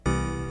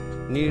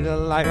Need a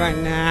light right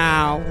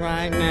now,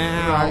 right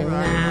now, right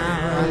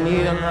now. I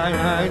need a light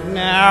right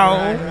now,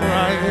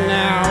 right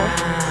now.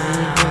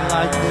 Need to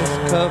light this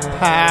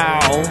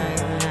kapow.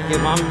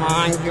 Get my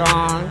mind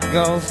gone,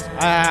 ghost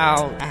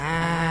out.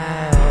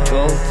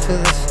 Go to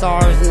the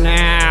stars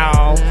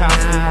now.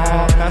 Past them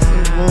all, past the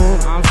moon,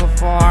 I'm so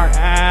far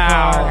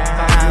out.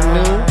 Thought you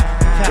knew?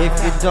 If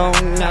you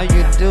don't, now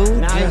you do.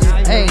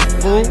 Just, hey,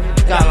 fool,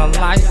 got a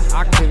light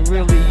I could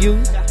really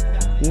use.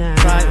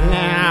 Right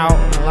now,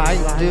 light,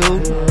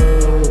 dude.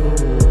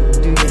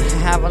 Do you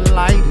have a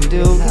light,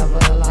 dude?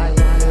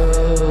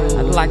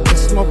 I'd like to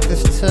smoke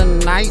this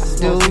tonight,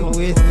 dude,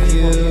 with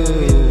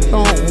you.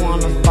 Don't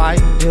wanna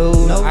fight,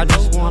 dude. I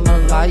just want a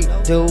light,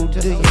 dude.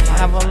 Do you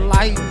have a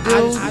light,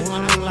 dude? I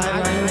want a light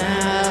right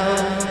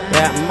now.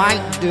 That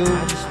might do.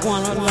 I just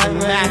want a light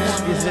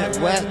match. Is it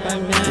wet?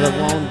 It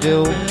won't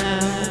do.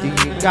 Do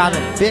you got a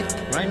bic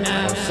right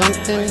now or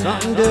something?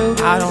 Something,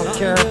 dude. I don't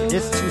care if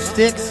it's 2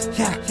 sticks.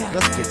 Yeah,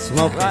 let's get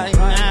smoking right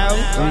now.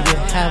 Do you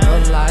have a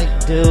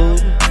light,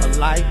 dude? A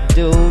light,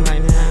 dude.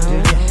 Right now. Do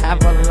you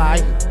have a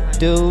light,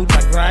 dude?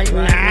 Like right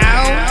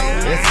now?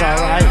 It's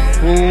alright,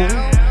 fool.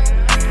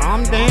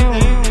 Calm down.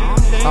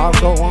 I'll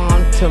go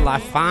on till I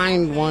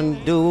find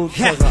one, dude.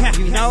 Cause I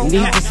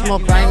need to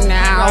smoke right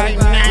now. Right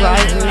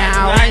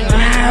now.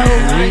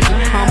 Need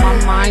to calm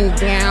my mind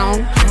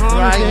down.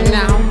 Right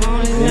now.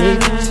 Need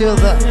to chill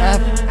the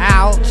F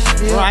out.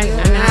 Right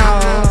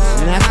now.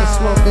 And that's what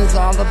smoking's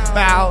all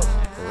about.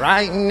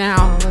 Right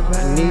now.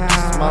 I need to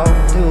smoke,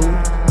 dude.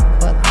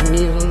 But I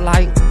need a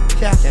light.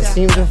 Can't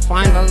seem to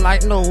find a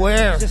light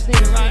nowhere.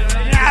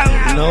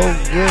 No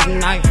good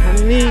night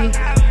for me.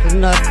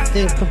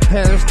 Nothing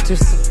compares to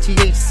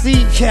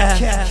THC.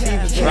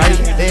 Right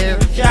there.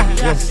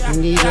 Just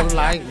need a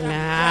light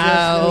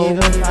now.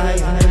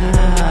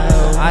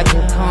 I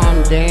can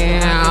calm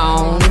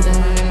down.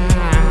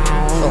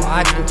 So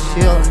I can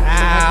chill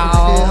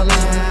out.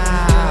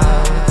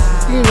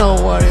 You know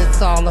what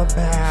it's all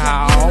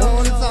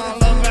about.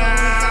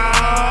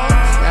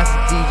 That's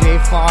DJ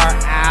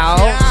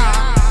FarrOut.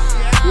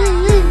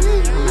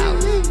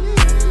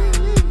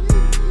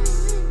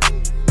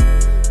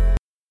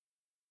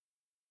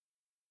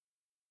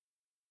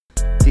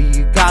 Do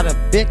you got a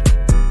bic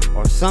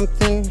or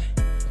something?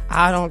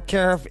 I don't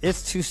care if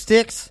it's 2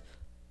 sticks.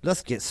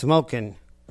 Let's get smoking.